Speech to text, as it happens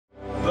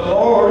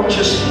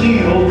just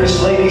healed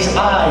this lady's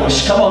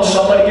eyes. Come on,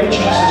 somebody give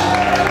Jesus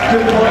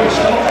good praise.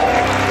 Come on.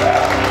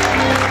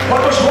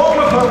 What was wrong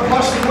with her,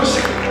 Pastor?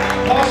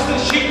 Pastor,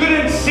 she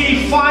couldn't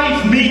see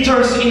 5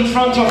 meters in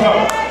front of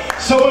her.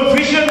 So her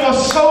vision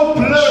was so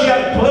blurry. She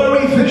had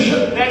blurry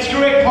vision. That's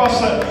correct,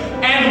 Pastor.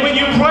 And when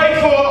you prayed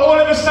for her, all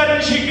of a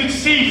sudden she could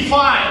see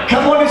 5.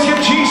 Come on, let's give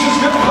Jesus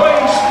good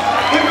praise.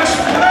 In this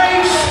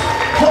place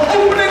for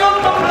opening up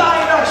the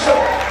blind eyes.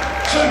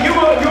 So you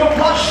were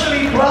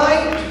partially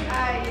blind?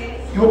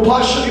 Yes. You were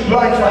partially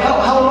blind for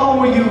how long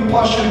were you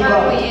partially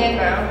About a blind? year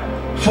now.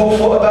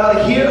 For about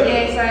a year?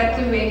 Yes, I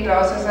had to wear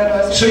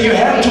glasses. So you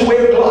had to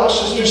wear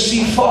glasses to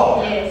see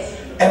far. Yes.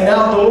 And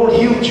now the Lord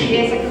healed you.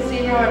 Yes, I can see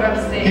everyone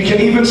upstairs. You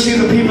can even see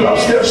the people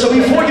upstairs. So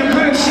before you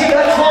couldn't see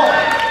that far.